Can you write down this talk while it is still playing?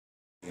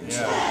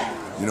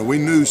Yeah. You know, we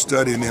knew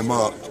studying them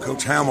up.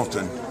 Coach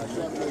Hamilton,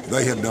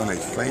 they have done a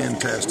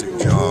fantastic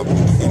job.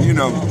 And, you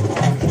know,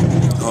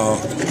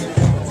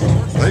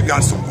 they've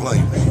got some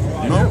play.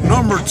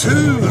 Number 2,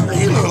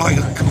 he looked like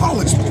a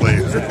college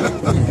player.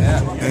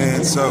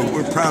 And so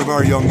we're proud of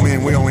our young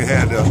men. We only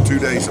had 2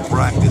 days of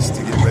practice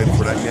to get ready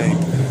for that game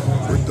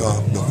with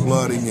the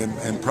flooding,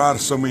 and proud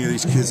of so many of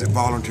these kids that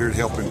volunteered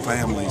helping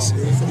families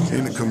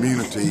in the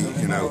community.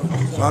 You know,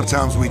 a lot of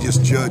times we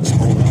just judge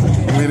on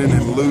winning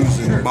and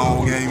losing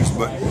ball games,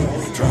 but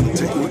trying to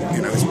take,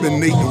 you know, it's been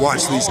neat to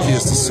watch these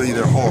kids to see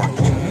their heart.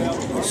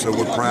 So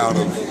we're proud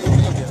of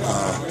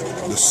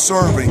the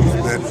serving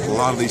that a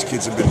lot of these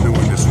kids have been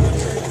doing this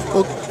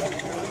week.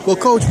 Well,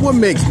 Coach, what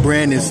makes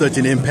Brandon such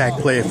an impact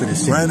player for the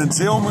team? Brandon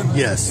Tillman?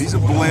 Yes. He's a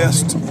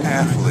blessed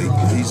athlete.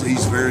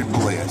 He's very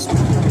blessed.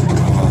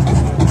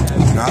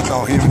 You know, I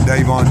thought him and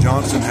Davon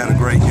Johnson had a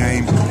great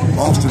game.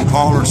 Austin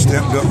Pollard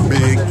stepped up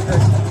big,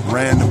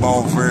 ran the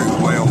ball very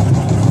well.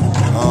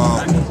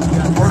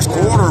 First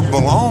quarter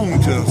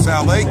belonged to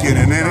South Aiken,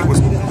 and then it was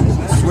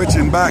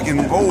switching back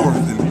and forth.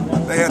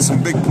 And they had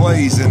some big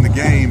plays in the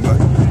game, but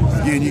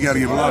again, you got to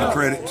give a lot of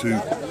credit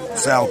to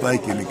South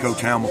Aiken and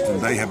Coach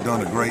Hamilton. They have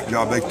done a great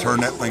job. They've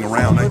turned that thing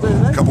around.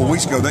 A couple of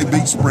weeks ago, they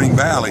beat Spring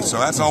Valley, so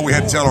that's all we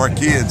had to tell our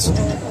kids.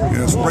 You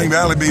know, Spring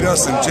Valley beat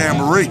us in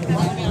Jamboree.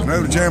 You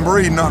know, the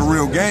Jamboree is not a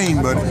real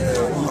game, but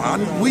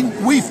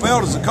we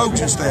felt as a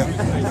coaching staff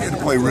we had to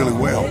play really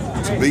well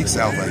to beat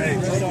South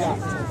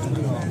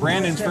Aiken.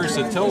 Brandon's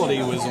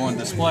versatility was on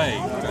display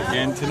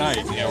again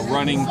tonight. You know,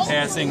 running,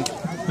 passing,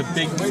 the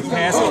big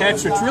pass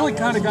catch, which really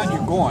kind of got you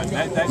going.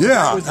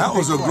 That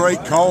was a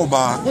great call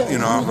by, you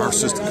know, our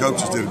assistant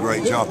coaches did a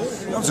great job.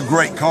 That was a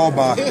great call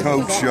by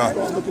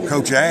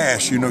Coach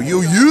Ash. You know,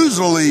 you'll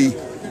usually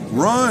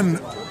run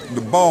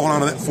the ball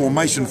out of that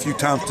formation a few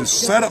times to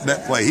set up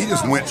that play. He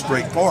just went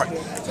straight for it.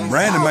 And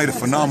Brandon made a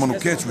phenomenal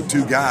catch with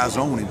 2 guys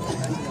on him.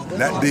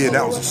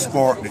 That was a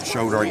spark that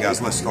showed, all right,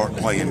 guys, let's start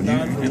playing.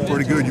 You're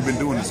pretty good. You've been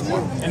doing this a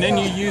while. And then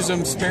you use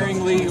him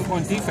sparingly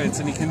on defense,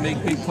 and he can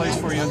make big plays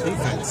for you on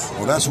defense.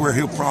 Well, that's where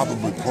he'll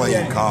probably play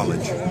in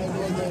college,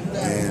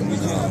 and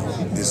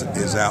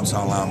is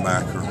outside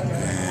linebacker.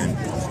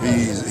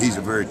 And he's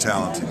a very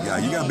talented guy.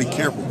 You got to be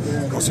careful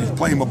because he's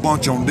playing a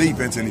bunch on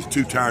defense, and he's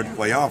too tired to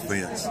play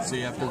offense. So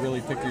you have to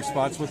really pick your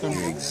spots with him?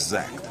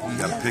 Exactly. You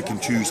got to pick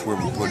and choose where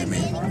we put him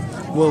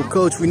in. Well,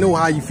 Coach, we know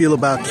how you feel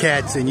about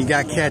Cats, and you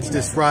got Cats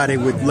this Friday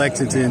with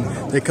Lexington.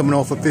 They're coming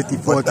off a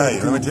 54. But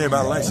hey, let me tell you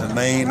about Lexington.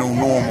 They ain't no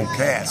normal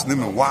Cats.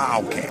 Them are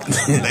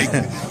Wildcats.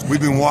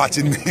 We've been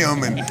watching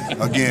them, and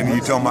again,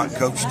 you talking about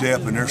Coach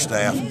Stepp and their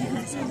staff.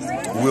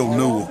 Will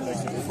Newell,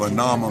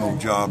 phenomenal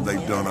job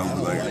they've done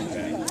over there.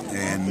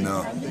 And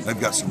they've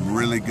got some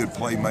really good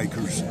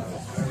playmakers.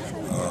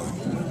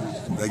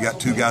 They got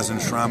 2 guys in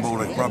the Shrine Bowl.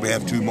 They probably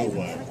have 2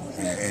 more.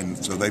 And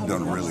so they've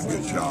done a really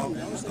good job.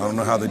 I don't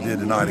know how they did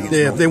tonight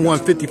against they won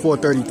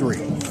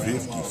 54-33.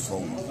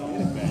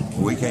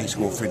 54. We can't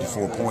score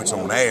 54 points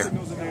on air.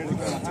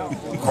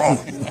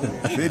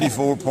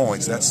 54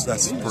 points.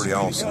 That's pretty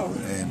awesome.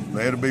 And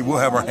we'll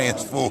have our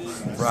hands full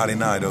Friday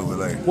night over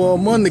there. Well,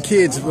 among the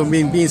kids, I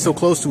mean, being so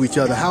close to each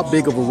other, how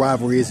big of a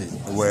rivalry is it?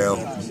 Well,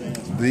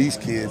 these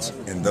kids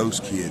and those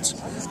kids,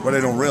 what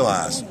they don't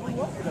realize,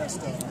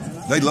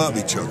 they love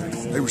each other.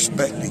 They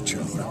respect each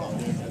other.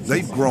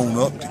 They've grown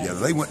up together.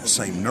 They went to the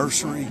same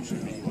nursery,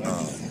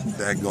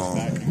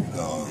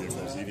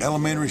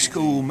 elementary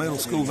school, middle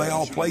school. They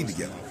all played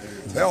together.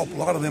 A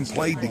lot of them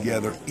played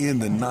together in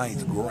the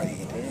 9th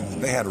grade.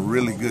 They had a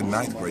really good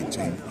 9th grade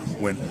team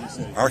when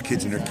our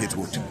kids and their kids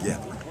were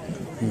together.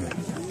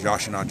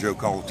 Josh and I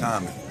joke all the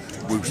time.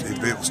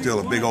 If it was still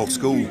a big old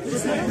school,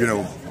 you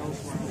know,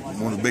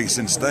 one of the biggest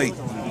in the state,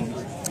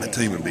 that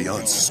team would be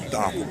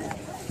unstoppable.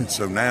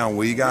 So now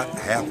we got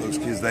half those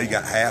kids, they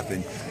got half,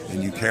 and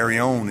you carry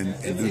on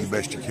and do the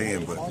best you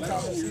can. But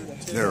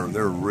they're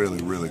a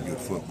really, really good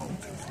football team.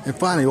 And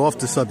finally, off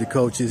the subject,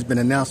 Coach, it's been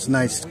announced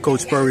tonight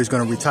Coach Spurrier is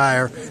going to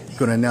retire. He's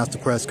going to announce the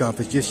press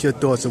conference. Just your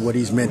thoughts of what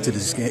he's meant to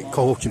this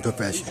coaching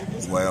profession.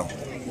 Well,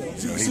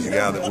 you know, he's a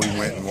guy that we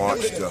went and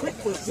watched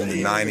in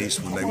the 90s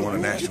when they won a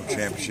national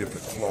championship at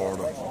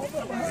Florida.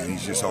 And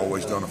he's just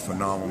always done a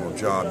phenomenal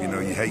job. You know,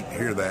 you hate to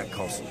hear that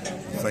because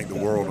you think the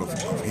world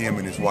of him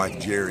and his wife,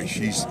 Jerry.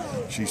 She's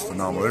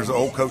phenomenal. There's an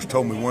old coach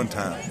told me one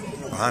time,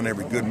 behind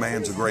every good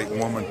man's a great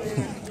woman.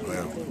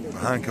 Well,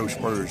 behind Coach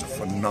Spurrier is a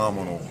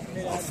phenomenal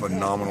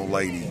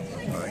lady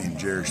in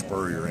Jerry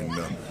Spurrier, and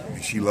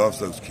she loves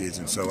those kids.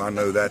 And so I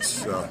know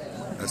that's a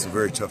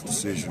very tough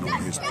decision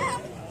on his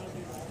part.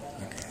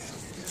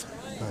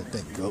 All right,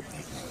 thank you, Coach.